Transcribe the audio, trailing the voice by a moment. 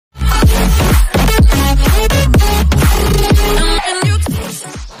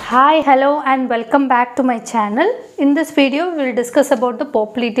Hi, hello and welcome back to my channel. In this video, we will discuss about the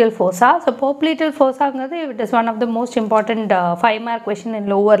popliteal fossa. So, popliteal fossa is one of the most important 5-mark question in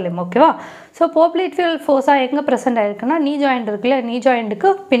lower limb. Okay? So, popliteal fossa is present knee joint knee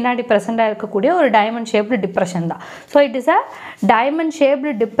joint present a diamond shaped depression. So, it is a diamond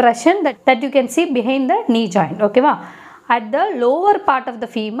shaped depression that you can see behind the knee joint. Okay? At the lower part of the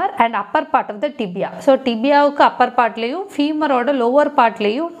femur and upper part of the tibia. So, tibia upper part layum, femur oda lower part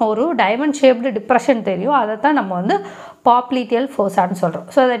layum oru diamond shaped depression theriyum. Adha நம்ம வந்து popliteal fossa nu solrom.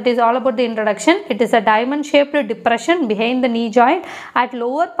 So, that is all about the introduction. It is a diamond shaped depression behind the knee joint at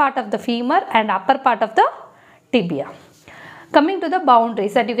lower part of the femur and upper part of the tibia. Coming to the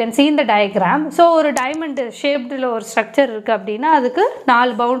boundaries that you can see in the diagram. So, ஒரு diamond shaped ஒரு structure இருக்கு அப்படினா அதுக்கு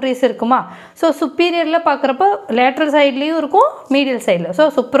 4 boundaries இருக்குமா. So, superiorல பார்க்கறப்ப lateral sideலயும் இருக்கும் medial sideல. So,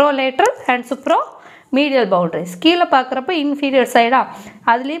 suprolateral and supromedial boundaries. கீழ பார்க்கறப்ப inferior side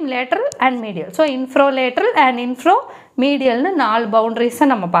அதுலயும் lateral and medial. So, infrolateral and infromedial னு 4 boundaries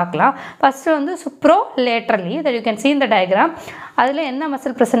நம்ம பார்க்கலாம். First வந்து suprolaterally that you can see in the diagram. அதுல என்ன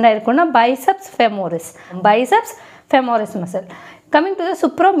muscle present ஆயிருக்கும்னா biceps femoris. Biceps femoris muscle. Coming to the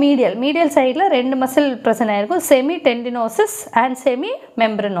supromedial, medial side la rendu muscle present aayirukku, semitendinosus and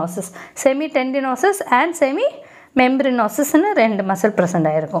semimembranosus. Semitendinosus and semimembranosus nu rendu muscle present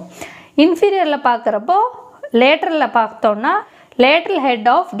aayirukku. Inferior la paakrappo lateral la paathona lateral head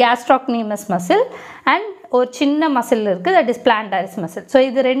of gastrocnemius muscle and or chinna muscle irukku, that is plantaris muscle. So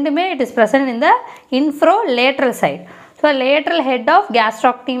idu rendume it is present in the infrolateral side. So lateral head of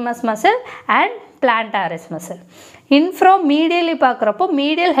gastrocnemius muscle and plantaris muscle. Infromedially பார்க்கறப்போ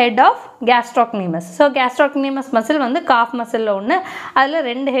medial head of gastrocnemius. So gastrocnemius muscle வந்து calf muscle ஒன்னு, அதுல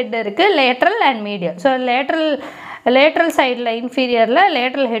ரெண்டு head இருக்கு, lateral and medial. So lateral side ல inferior ல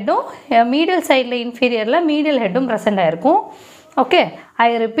lateral headும், medial side ல inferior ல medial headும் present ஆயிருக்கும். Okay,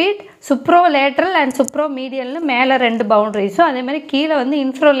 I repeat, suprolateral and supromedial னு மேல ரெண்டு boundaries, அதே மாதிரி கீழ வந்து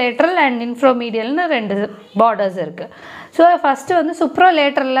infrolateral and infromedial னு ரெண்டு borders இருக்கு. So first வந்து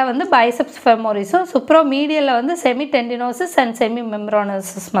suprolateral ல வந்து biceps femoris, supromedial ல வந்து semitendinosus and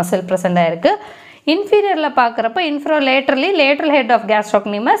semimembranosus muscle present ஆயிருக்கு. Inferior ல பார்க்கறப்ப infrolaterally lateral head of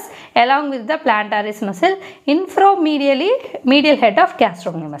gastrocnemius along with the plantaris muscle, infromedially medial head of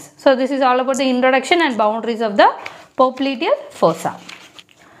gastrocnemius. So this is all about the introduction and boundaries of the popliteal fossa.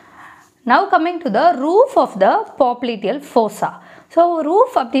 Now coming to the roof of the popliteal fossa. So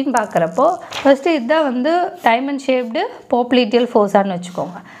roof அப்படினு பார்க்கறப்போ first இதான் வந்து diamond shaped popliteal fossa னு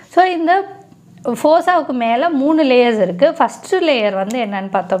வெச்சுக்கோங்க. So இந்த fossa-க்கு மேல 3 layers இருக்கு. First layer வந்து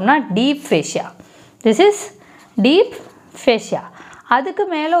என்னன்னு பார்த்தோம்னா deep fascia. This is deep fascia. அதுக்கு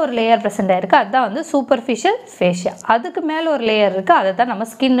மேல ஒரு லேயர் பிரசன்ட் ஆயிருக்கு, அதுதான் வந்து சூப்பர்ஃபிஷியல் ஃபேஷியா. அதுக்கு மேல ஒரு லேயர் இருக்கு, அதை தான் நம்ம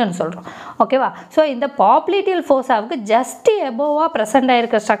ஸ்கின்னு சொல்றோம். ஓகேவா? ஸோ இந்த பாப்ளிட்டியல் ஃபோசாவுக்கு ஜஸ்ட் எபோவா பிரசன்ட்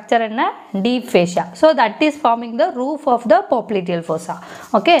ஆயிருக்க ஸ்ட்ரக்சர் என்ன? Deep fascia. So that is farming the roof of the பாப்ளிட்டியல் fossa.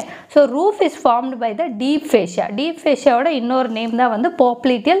 Okay, so roof is formed by the deep fascia. Deep ஃபேஷியாவோட இன்னொரு நேம் தான் வந்து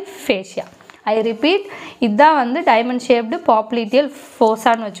பாப்ளிட்டியல் ஃபேஷியா. I repeat, இதுதான் வந்து டைமண்ட் ஷேப்டு பாப்ளிட்டியல்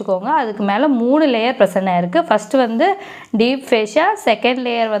ஃபோசான்னு வச்சுக்கோங்க. அதுக்கு மேலே 3 லேயர் பிரசன்ட் ஆயிருக்கு. ஃபர்ஸ்ட் வந்து டீப் ஃபேஷியா, செகண்ட்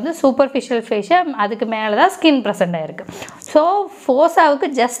லேயர் வந்து சூப்பர்ஃபிஷியல் ஃபேஷியா, அதுக்கு மேலே தான் ஸ்கின் பிரசன்ட் ஆயிருக்கு. ஸோ ஃபோசாவுக்கு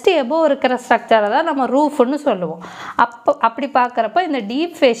ஜஸ்ட் எபோவ் இருக்கிற ஸ்ட்ரக்சரை தான் நம்ம ரூஃப்னு சொல்லுவோம். அப்படி பார்க்குறப்ப இந்த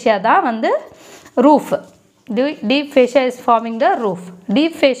டீப் ஃபேஷியா தான் வந்து roof. Deep fascia is farming the roof.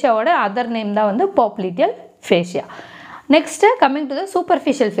 Deep ஃபேஷியாவோட other name தான் வந்து பாப்ளிட்டியல் fascia. Next, coming to the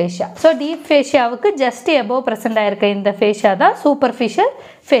superficial fascia. So deep fascia வுக்கு just above present ஆயிருக்க இந்த fascia தான் superficial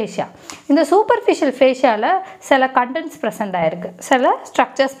fascia. இந்த superficial fascia ல சில contents present ஆயிருக்கு, சில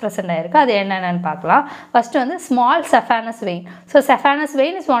structures present ஆயிருக்கு. அது என்னன்னு பார்க்கலாம். First வந்து small saphenous vein. So saphenous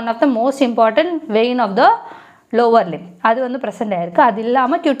vein is one of the most important vein of the lower limb. அது வந்து present ஆயிருக்கு. அது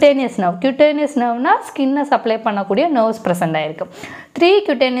இல்லாம cutaneous nerve. Cutaneous nerveனா skin-ஐ supply பண்ணக்கூடிய nerves present ஆயிருக்கு. 3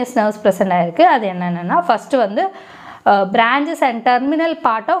 cutaneous nerves present ஆயிருக்கு. அது என்னன்னா first வந்து branches and terminal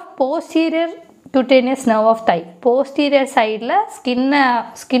part of posterior cutaneous nerve of thigh. Posterior side la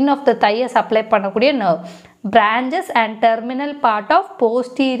skin of the thigh supply பண்ணக்கூடிய nerve. Branches and terminal part of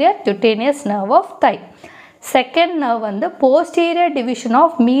posterior cutaneous nerve of thigh. Second nerve வந்து posterior division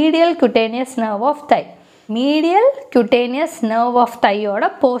of medial cutaneous nerve of thigh. Medial cutaneous nerve of thigh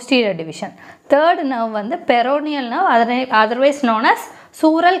ஓட posterior division. Third nerve வந்து peroneal nerve, otherwise known as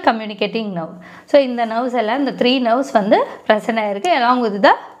sural communicating nerve. So இந்த nerves எல்லாம், இந்த 3 nerves வந்து present ஆயிருக்கு along with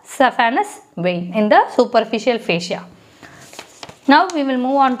the saphenous vein in the superficial fascia. Now we will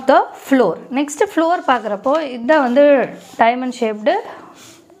move on to the floor. Next floor பார்க்கறப்போ இதுதான் வந்து diamond shaped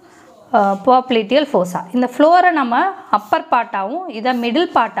popliteal fossa. இந்த floor நம்ம upper part ஆவும், இத middle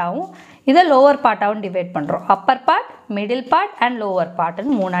part ஆவும், இதை லோவர் பார்ட்டாகவும் டிவைட் பண்ணுறோம். Appar part, middle part and lower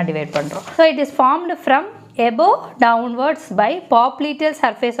பார்ட்னு 3ஆக divide பண்ணுறோம். So it is formed from above downwards by popliteal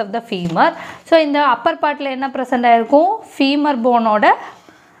surface of the femur. So இந்த அப்பர் பார்ட்டில் என்ன ப்ரெசென்ட் ஆகிருக்கும்? ஃபீமர் போனோட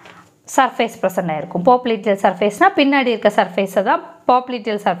சர்ஃபேஸ் ப்ரெசென்ட் ஆகிருக்கும். popliteal சர்ஃபேஸ்னால் பின்னாடி இருக்க சர்ஃபேஸை தான்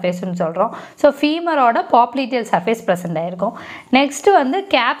popliteal சர்ஃபேஸ்னு சொல்கிறோம். ஸோ ஃபீமரோட popliteal சர்ஃபேஸ் ப்ரெசென்ட் ஆகிருக்கும். நெக்ஸ்ட்டு வந்து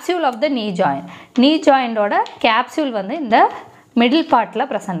கேப்சியூல் ஆஃப் த நீ ஜாயிண்ட். நீ ஜாயிண்டோட கேப்சியூல் வந்து இந்த மிடில் பார்ட்டில்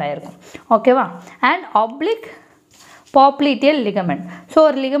ப்ரெசென்ட் ஆகிருக்கும். ஓகேவா? And oblique popliteal ligament. So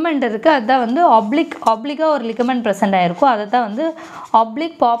ஒரு லிகமெண்ட் இருக்குது, அதுதான் வந்து ஆப்ளிக்காக ஒரு லிகமெண்ட் ப்ரெசென்ட் ஆகிருக்கும். அதை தான் வந்து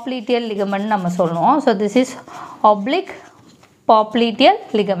ஆப்ளிக் popliteal ligament நம்ம சொல்லுவோம். So this is oblique popliteal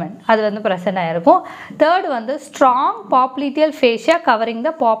ligament. அது வந்து ப்ரெசென்ட் ஆகிருக்கும். தேர்ட் வந்து strong popliteal fascia covering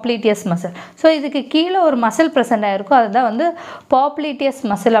the popliteus muscle. So இதுக்கு கீழே ஒரு மசில் ப்ரெசென்ட் ஆகிருக்கும், அதுதான் வந்து popliteus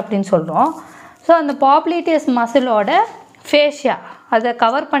மசில் அப்படின்னு சொல்கிறோம். ஸோ அந்த popliteus மசிலோட ஃபேஷியா, அதை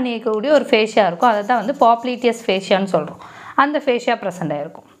கவர் பண்ணிக்கக்கூடிய ஒரு ஃபேஷியா இருக்கும், அதை தான் வந்து popliteus fasciaன்னு சொல்கிறோம். அந்த ஃபேஷியா ப்ரெசென்ட்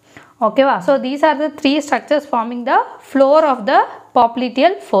ஆகிருக்கும். ஓகேவா? So these are the 3 structures farming the floor of the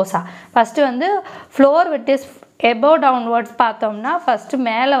popliteal fossa. First வந்து ஃப்ளோர் விட் இஸ் above downwards பார்த்தோம்னா ஃபஸ்ட்டு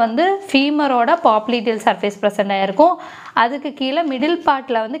மேலே வந்து ஃபீமரோட popliteal சர்ஃபேஸ் ப்ரெசென்ட் ஆகிருக்கும். அதுக்கு கீழே மிடில்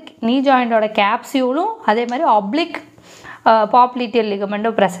பார்ட்டில் வந்து நீ ஜாயிண்டோட கேப்சியூலும் அதே மாதிரி ஆப்ளிக் popliteal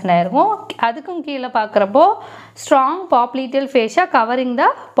ligamentum ப்ரெசென்ட் ஆகிருக்கும். அதுக்கும் கீழே பார்க்குறப்போ strong popliteal fascia covering the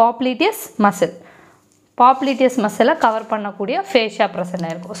popliteus muscle. popliteus மசிலை cover பண்ணக்கூடிய ஃபேஷியா ப்ரெசென்ட்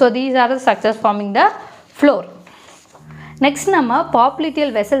ஆகிருக்கும். So these are the structures farming the floor. Next நம்ம popliteal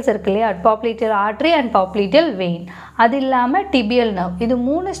வெசல்ஸ் இருக்கு இல்லையா, popliteal artery and popliteal vein, அது இல்லாமல் tibial nerve, இது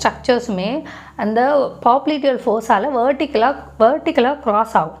 3 ஸ்ட்ரக்சர்ஸுமே அந்த popliteal ஃபோஸால் வேர்ட்டிக்கலாக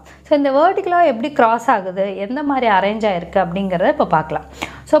க்ராஸ் ஆகும். ஸோ இந்த வேர்ட்டிக்கலாக எப்படி க்ராஸ் ஆகுது, எந்த மாதிரி அரேஞ்ச் ஆகிருக்கு அப்படிங்கிறத இப்போ பார்க்கலாம்.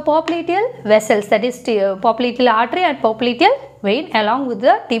 So popliteal vessels, that is popliteal artery and popliteal vein along with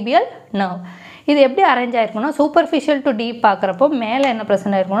the tibial nerve. இது எப்படி அரேஞ்ச் ஆகிருக்குன்னா சூப்பர்ஃபிஷியல் டு டீப் பார்க்குறப்போ மேலே என்ன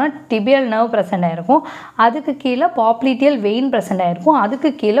ப்ரெசென்ட் ஆகிருக்குன்னா டிபியல் நர்வ் ப்ரெசென்ட் ஆகிருக்கும். அதுக்கு கீழே popliteal vein ப்ரெசென்ட் ஆகிருக்கும். அதுக்கு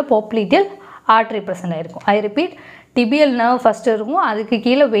கீழே popliteal artery ப்ரெசென்ட் ஆகிருக்கும். I repeat, tibial nerve first இருக்கும், அதுக்கு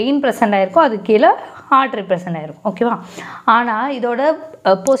கீழே வெயின் ப்ரெசென்ட் ஆகிருக்கும், அதுக்கு கீழே ஆர்ட்ரி ப்ரெசென்ட் ஆகிருக்கும். ஓகேவா? ஆனால் இதோட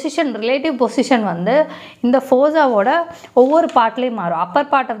பொசிஷன், ரிலேட்டிவ் பொசிஷன் வந்து இந்த ஃபோஸாவோட ஒவ்வொரு பார்ட்லேயும் மாறும்.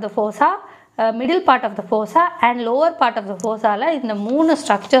 Appar part of the fossa, middle part of the fossa and lower part of the ஃபோஸால் இந்த 3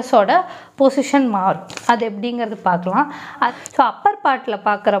 ஸ்ட்ரக்சர்ஸோட பொசிஷன் மாறும். அது எப்படிங்கிறது பார்க்கலாம். ஸோ அப்பர் பார்ட்டில்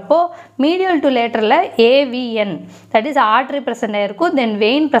பார்க்குறப்போ medial to லேட்டரில் AVN, that is artery present ஆகிருக்கும், தென்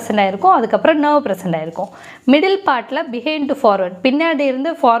வெயின் ப்ரெசென்ட் ஆகிருக்கும், அதுக்கப்புறம் நர்வ் ப்ரெசென்ட் ஆகிருக்கும். மிடில் பார்ட்டில் பிஹைண்ட் டு ஃபார்வர்ட், பின்னாடி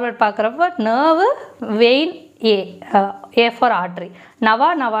இருந்து ஃபார்வர்ட் பார்க்குறப்போ nerve, vein, A for artery,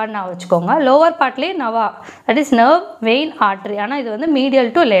 நவான்னு வச்சுக்கோங்க. Lower பார்ட்லேயே நவா, that is nerve, vein, artery. ஆனால் இது வந்து மீடியல்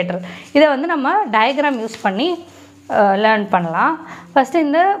டு லேட்டரல். இதை வந்து நம்ம டயக்ராம் யூஸ் பண்ணி லேர்ன் பண்ணலாம். ஃபஸ்ட்டு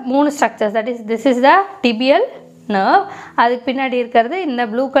இந்த 3 structures, that is this is the tibial nerve, அதுக்கு பின்னாடி இருக்கிறது இந்த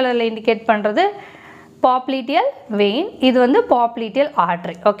ப்ளூ கலரில் இண்டிகேட் பண்ணுறது popliteal vein, இது வந்து popliteal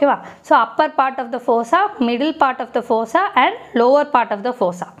artery. ஓகேவா? So Appar part of the fossa, middle part of the fossa and lower part of the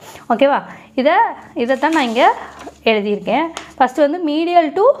fossa. ஓகேவா? இதை தான் நான் இங்கே எழுதியிருக்கேன். ஃபஸ்ட்டு வந்து மீடியல்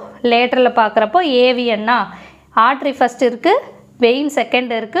டு லேட்டரில் பார்க்குறப்போ ஏவிஎன்னா ஆர்ட்ரி ஃபஸ்ட் இருக்குது, வெயின்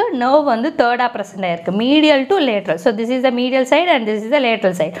செகண்ட் இருக்குது, நர்வ் வந்து தேர்டாக ப்ரெசென்ட் ஆகிருக்கு. Medial to lateral. So this is the medial side and this is the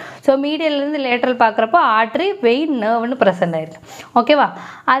lateral side. So மீடியல்லேருந்து lateral பார்க்குறப்போ ஆர்ட்ரி, வெயின், நர்வ்னு ப்ரெசென்ட் ஆகிருக்கு. ஓகேவா?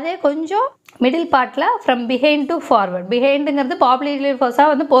 அதே கொஞ்சம் மிடில் பார்ட்டில் from behind to forward, பிஹைண்டுங்கிறது popliteal fossa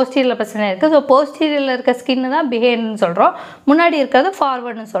வந்து போஸ்டீரியரில் ப்ரெசென்ட் ஆகிருக்கு. ஸோ போஸ்டீரியரில் இருக்க ஸ்கின்னு தான் பிஹைண்ட்னு சொல்கிறோம், முன்னாடி இருக்கிறது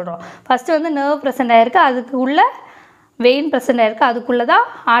ஃபார்வர்டுன்னு சொல்கிறோம். ஃபஸ்ட்டு வந்து நர்வ் ப்ரெசென்ட் ஆகிருக்கு, அதுக்கு உள்ள வெயின் ப்ரெசென்ட் ஆகிருக்கு, அதுக்குள்ளே தான்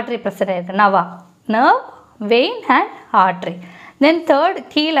ஆர்ட்ரி ப்ரெசென்ட் ஆகிருக்கு. நவா, nerve, vein and artery. Then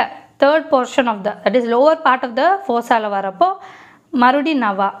third portion of that is lower part of the ஃபோஸாவில் வரப்போ மறுபடியும்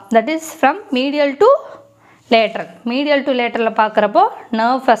நவா, that is from medial to lateral. Medial to லேட்டரில் பார்க்குறப்போ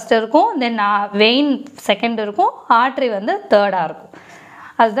நர்வ் ஃபஸ்ட்டு இருக்கும், தென் வெயின் செகண்ட் இருக்கும், ஆர்ட்ரி வந்து தேர்டாக இருக்கும்.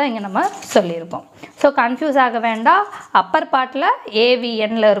 அதுதான் இங்கே நம்ம சொல்லியிருக்கோம். ஸோ கன்ஃபியூஸ் ஆக வேண்டாம். அப்பர் பார்ட்டில்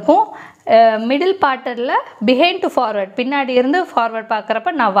ஏவிஎன்னில் இருக்கும், மிடில் பார்ட்டில் பிஹைண்ட் டு ஃபார்வர்ட், பின்னாடி இருந்து ஃபார்வர்ட்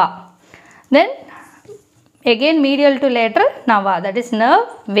பார்க்குறப்ப நவா, தென் again medial to lateral nava, that is nerve,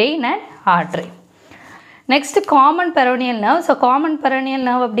 vein and artery. Next common peroneal nerve. So common peroneal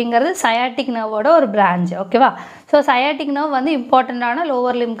nerve அப்படிங்கிறது sciatic nerve ஓட ஒரு branch. ஓகேவா? ஸோ sciatic nerve வந்து இம்பார்ட்டண்ட்டான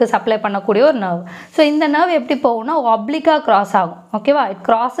லோவர் லிம்க்கு சப்ளை பண்ணக்கூடிய ஒரு nerve. ஸோ இந்த nerve எப்படி போகும்னா ஒப்ளிக்காக கிராஸ் ஆகும். ஓகேவா? It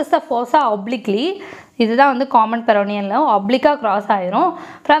crosses the fossa obliquely. இதுதான் வந்து காமன் பெரோனியல் nerve. ஒப்ளிக்காக கிராஸ் ஆயிரும்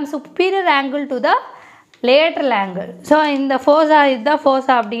from superior angle to the lateral angle. So இந்த ஃபோஸா, இதுதான்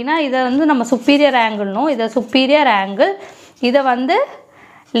ஃபோஸா அப்படின்னா இதை வந்து நம்ம சுப்பீரியர் ஆங்கிள்னும், இதை சுப்பீரியர் ஆங்கிள், இதை வந்து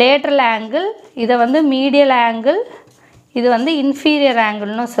லேட்ரல் ஆங்கிள், இதை வந்து மீடியல் ஆங்கிள், இது வந்து இன்ஃபீரியர்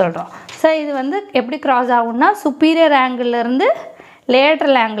ஆங்கிள்னு சொல்கிறோம். ஸோ இது வந்து எப்படி கிராஸ் ஆகும்னா சுப்பீரியர் ஆங்கிள்லேருந்து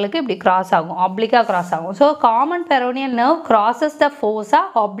லேட்ரல் ஆங்கிளுக்கு இப்படி கிராஸ் ஆகும், ஆப்ளிக்காக கிராஸ் ஆகும். So common peroneal nerve crosses the fossa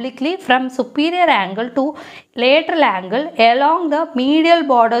obliquely from superior angle to lateral angle along the medial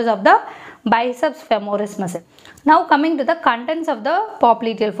borders of the biceps femoris muscle. Now coming to the contents of the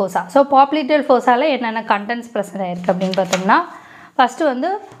popliteal fossa. So popliteal fossa la என்னென்ன contents present ஆயிருக்கு அப்படின்னு பார்த்தோம்னா, first வந்து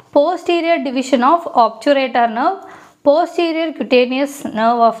posterior division of obturator nerve, posterior cutaneous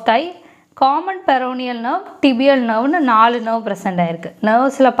nerve of thigh, common peroneal nerve, tibial நர்வ்னு 4 nerve present ஆகிருக்கு.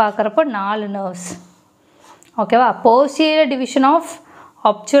 நர்வ்ஸில் பார்க்குறப்போ 4 nerves, ஓகேவா. Posterior division of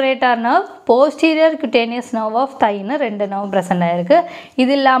obturator nerve, posterior cutaneous nerve of thigh னு 2 nerve present ஆகிருக்கு.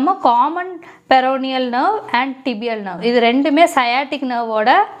 இது இல்லாமல் common peroneal nerve and tibial nerve, இது ரெண்டுமே sciatic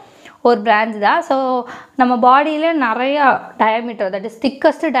நர்வோட ஒரு பிரான்ச் தான். ஸோ நம்ம பாடியில் நிறையா diameter, that is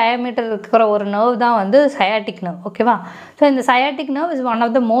thickest diameter இருக்கிற ஒரு நர்வ் தான் வந்து சயாட்டிக் நர்வ், ஓகேவா. ஸோ இந்த sciatic nerve is one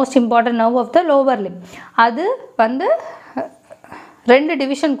of the most important nerve of the lower Lim. அது வந்து 2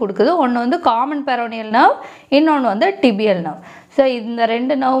 டிவிஷன் கொடுக்குது. ஒன்று வந்து காமன் பெரோனியல் நர்வ், இன்னொன்று வந்து டிபியல் நர்வ். ஸோ இந்த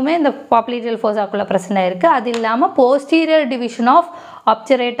 2 நர்வுமே இந்த popliteal fossa-க்குள்ளே ப்ரெசென்ட் ஆகிருக்கு. அது இல்லாமல் posterior division of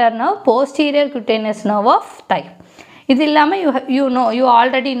obturator nerve, posterior cutaneous nerve of thigh. இது இல்லாமல் you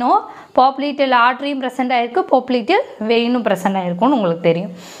already know popliteal ஆர்ட்ரியும் present ஆகிருக்கு, popliteal வெயினும் ப்ரெசென்ட் ஆகிருக்கும்னு உங்களுக்கு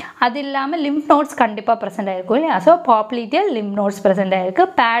தெரியும். அது இல்லாமல் லிம்ப் நோட்ஸ் கண்டிப்பாக ப்ரெசென்ட் ஆகிருக்கும் இல்லையா. So popliteal lymph notes present ஆகிருக்கு.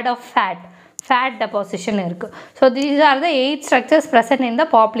 பேட் ஆஃப் ஃபேட் டெபாசிஷன் இருக்குது. So these are the 8 structures present in the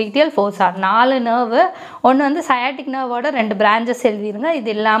popliteal fossa. 4 nerve, ஒன்று வந்து சயாட்டிக் நர்வோட 2 பிரான்ச்சஸ் எழுதிருங்க.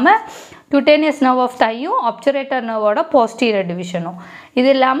 இது இல்லாமல் cutaneous nerve of thigh-யும் obturator nerve-ஓட posterior division-ம். இது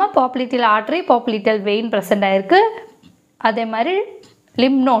இல்லாமல் popliteal artery, popliteal vein present ஆகிருக்கு. அதே மாதிரி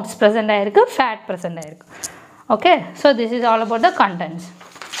limb nodes ப்ரெசென்ட் ஆகிருக்கு, ஃபேட் ப்ரெசென்ட் ஆகிருக்கு. Okay, so this is all about the contents.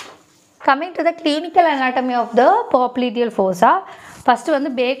 Coming to the clinical anatomy of the popliteal fossa. First வந்து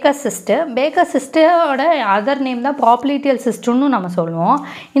Baker cyst. Baker சிஸ்ட்டோட other name தான் popliteal சிஸ்ட்டுன்னு நம்ம சொல்லுவோம்.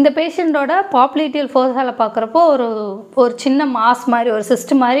 இந்த பேஷண்ட்டோட popliteal fossa-ல பார்க்குறப்போ ஒரு சின்ன மாஸ் மாதிரி, ஒரு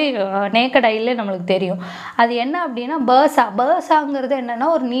சிஸ்ட் மாதிரி நேக்கட் ஐலே நம்மளுக்கு தெரியும். அது என்ன அப்படின்னா பர்சாங்கிறது என்னென்னா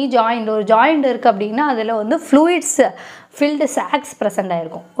ஒரு நீ ஜாயிண்ட், ஒரு ஜாயிண்ட் இருக்குது அப்படின்னா அதில் வந்து ஃப்ளூயிட்ஸ் ஃபில்டு சாக்ஸ் ப்ரெசென்ட்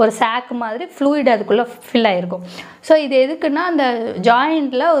ஆகிருக்கும். ஒரு சாக் மாதிரி ஃப்ளூயிட் அதுக்குள்ளே ஃபில் ஆகிருக்கும். ஸோ இது எதுக்குன்னா அந்த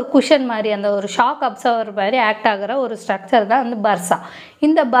ஜாயிண்டில் ஒரு குஷன் மாதிரி, அந்த ஒரு ஷாக் அப்சர்வர் மாதிரி ஆக்ட் ஆகிற ஒரு ஸ்ட்ரக்சர் தான் வந்து பர்சா.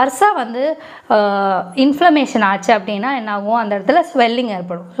 இந்த பர்சா வந்து இன்ஃப்ளமேஷன் ஆச்சு அப்படின்னா என்னாகும், அந்த இடத்துல ஸ்வெல்லிங்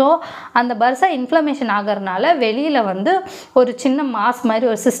ஏற்படும். ஸோ அந்த பர்சா இன்ஃப்ளமேஷன் ஆகிறதுனால வெளியில் வந்து ஒரு சின்ன மாஸ் மாதிரி,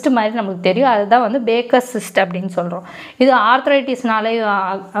 ஒரு சிஸ்ட் மாதிரி நம்மளுக்கு தெரியும். அதுதான் வந்து பேக்கர் சிஸ்ட் அப்படின்னு சொல்கிறோம். இது ஆர்த்ரைட்டிஸ்னாலே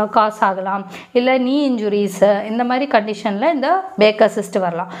காஸ் ஆகலாம், இல்லை நீ இன்ஜுரிஸ், இந்த மாதிரி கண்டிஷனில் இந்த பேக்கர் சிஸ்ட்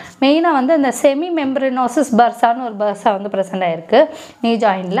வரலாம். மெயினாக வந்து இந்த செமி மெம்பரினோசிஸ் பர்சான்னு ஒரு பர்சா வந்து ப்ரெசென்ட் ஆகிருக்கு நீ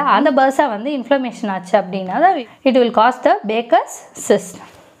ஜாயிண்டில். அந்த பர்சா வந்து இன்ஃப்ளமேஷன் ஆச்சு அப்படின்னா தான் it will cause the bakers cyst.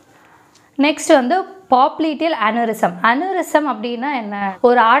 Next வந்து popliteal aneurysm. அனியூரிசம் அப்படின்னா என்ன,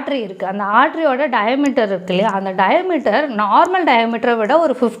 ஒரு ஆர்ட்ரி இருக்குது, அந்த ஆர்ட்ரியோட டயமீட்டர் இருக்கு இல்லையா, அந்த டயமீட்டர் நார்மல் டயமீட்டரை விட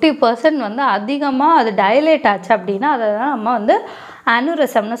ஒரு 50% வந்து அதிகமாக அது டைலேட் ஆச்சு அப்படின்னா அதை தான் நம்ம வந்து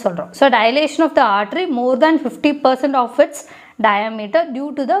அனியூரிசம்னு சொல்கிறோம். So dilation of the artery more than 50% of it's diameter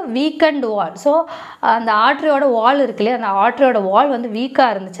due to the weakened wall. So அந்த ஆர்ட்ரியோட வால் இருக்கு இல்லையா, அந்த ஆர்ட்ரியோட வால் வந்து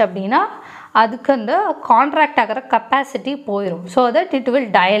வீக்காக இருந்துச்சு அப்படின்னா அதுக்கு அந்த கான்ட்ராக்ட் ஆகிற கெப்பாசிட்டி போயிடும். So that it will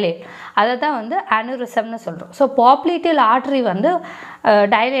dilate. அதை தான் வந்து அனியூரிசம்னு சொல்கிறோம். ஸோ popliteal ஆர்ட்ரி வந்து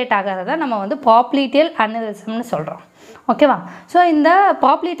டைலேட் ஆகிறத நம்ம வந்து popliteal அனியூரிசம்னு சொல்கிறோம், ஓகேவா. ஸோ இந்த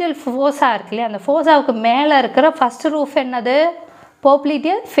popliteal fossa இருக்கு இல்லையா, அந்த ஃபோசாவுக்கு மேலே இருக்கிற ஃபஸ்ட் ரூஃப் என்னது,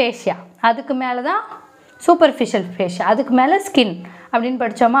 popliteal fascia. அதுக்கு மேலே தான் சூப்பர்ஃபிஷியல் ஃபேஷியா, அதுக்கு மேலே ஸ்கின் அப்படின்னு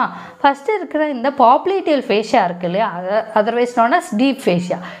படித்தோமா. ஃபஸ்ட்டு இருக்கிற இந்த popliteal fascia இருக்கு இல்லையா, otherwise known as deep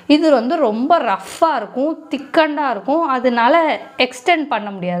fascia. இது வந்து ரொம்ப ரஃப்பாக இருக்கும், திக்கண்டாக இருக்கும், அதனால எக்ஸ்டெண்ட் பண்ண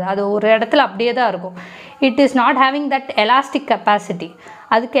முடியாது, அது ஒரு இடத்துல அப்படியே தான் இருக்கும். It is not having that elastic capacity.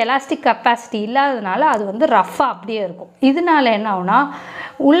 அதுக்கு எலாஸ்டிக் கெப்பாசிட்டி இல்லாததுனால அது வந்து ரஃப்பாக அப்படியே இருக்கும். இதனால என்ன ஆகுனா,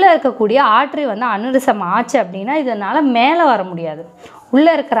 உள்ளே இருக்கக்கூடிய ஆர்ட்ரி வந்து அனியூரிசம் ஆச்சு அப்படின்னா இதனால் மேலே வர முடியாது,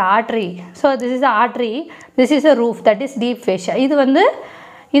 உள்ளே இருக்கிற artery. So this is artery, this is a roof, that is deep fascia.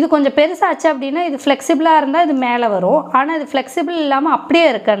 இது கொஞ்சம் பெருசாச்சு அப்படின்னா இது ஃப்ளெக்சிபிளாக இருந்தால் இது மேலே வரும். ஆனால் இது ஃப்ளெக்சிபிள் இல்லாமல் அப்படியே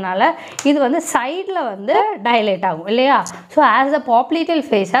இருக்கிறதுனால இது வந்து சைடில் வந்து டைலேட் ஆகும் இல்லையா. So as the popliteal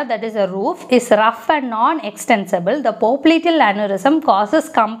fascia, that is a roof, is rough and non-extensible, the popliteal aneurysm causes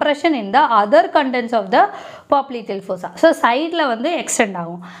compression in the other contents of the popliteal fossa. So சைடில் வந்து எக்ஸ்டெண்ட்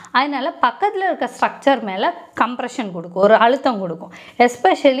ஆகும். அதனால் பக்கத்தில் இருக்க ஸ்ட்ரக்சர் மேலே கம்ப்ரெஷன் கொடுக்கும், ஒரு அழுத்தம் கொடுக்கும்.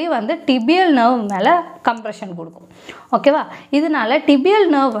 எஸ்பெஷலி வந்து டிபியல் நர்வ் மேலே கம்ப்ரெஷன் கொடுக்கும். ஓகேவா? இதனால டிபியல்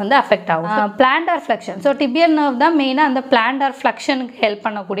நர்வ் வந்து அஃபெக்ட் ஆகும். Plantar flexion. So tibial nerve தான் மெயினாக அந்த பிளான்டார் ஃப்ளெக்ஷனுக்கு ஹெல்ப்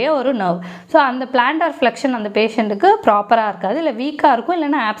பண்ணக்கூடிய ஒரு நர்வ். ஸோ அந்த பிளான்டார் ஃப்ளெக்ஷன் அந்த பேஷண்ட்டுக்கு ப்ராப்பராக இருக்காது, இல்லை வீக்காக இருக்கும்,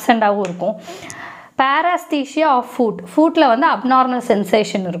 இல்லைன்னா ஆப்செண்டாகவும் இருக்கும். Paresthesia of footல வந்து abnormal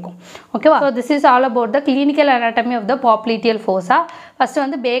sensation இருக்கும். ஓகேவா? So this is all about the clinical anatomy of the popliteal fossa. First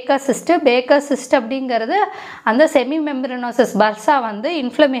வந்து பேக்கர் சிஸ்ட் அப்படிங்கிறது அந்த செமி மெம்பரனோசஸ் பர்ஸா வந்து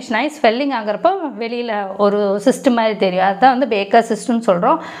இன்ஃப்ளமேஷன் ஆகி ஸ்வெல்லிங் ஆகிறப்போ வெளியில் ஒரு சிஸ்ட் மாதிரி தெரியும், அதுதான் வந்து பேக்கர் சிஸ்ட்னு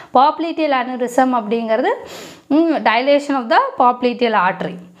சொல்கிறோம். popliteal aneurysm அப்படிங்கிறது dilation of the popliteal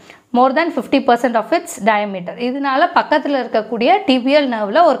artery more than 50% of its diameter. இதனால பக்கத்தில் இருக்கக்கூடிய டிபியல்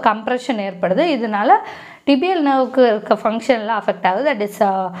நர்வில் ஒரு கம்ப்ரெஷன் ஏற்படுது. இதனால டிபியல் நர்வுக்கு இருக்க ஃபங்க்ஷன்லாம் அஃபெக்ட் ஆகுது. That is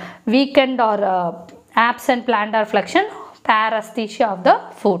weekend R absent plantar flexion, paresthesia of the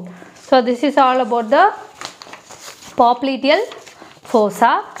foot. So this is all about the popliteal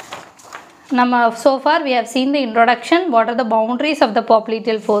fossa. So far we have seen the introduction, what are the boundaries of the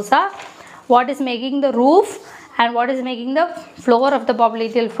popliteal fossa, what is making the roof and what is making the floor of the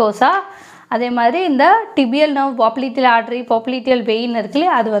popliteal fossa. அதே மாதிரி இந்த tibial nerve, popliteal artery, popliteal vein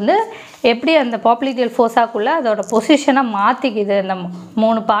இருக்குல்ல, அது வந்து எப்படி அந்த popliteal fossa-குள்ளே அதோட பொசிஷனை மாற்றிக்குது, இந்த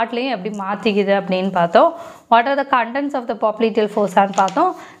 3 பார்ட்லேயும் எப்படி மாற்றிக்குது அப்படின்னு பார்த்தோம். What are the contents of the popliteal fossa-ன்னு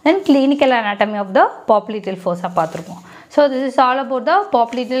பார்த்தோம். தென் clinical anatomy of the popliteal fossa பார்த்துருக்கோம். So this is all about the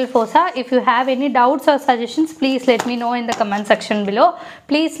popliteal fossa. If you have any doubts or suggestions, please let me know in the comment section below.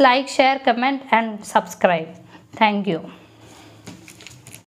 Please like, share, comment and subscribe. Thank you.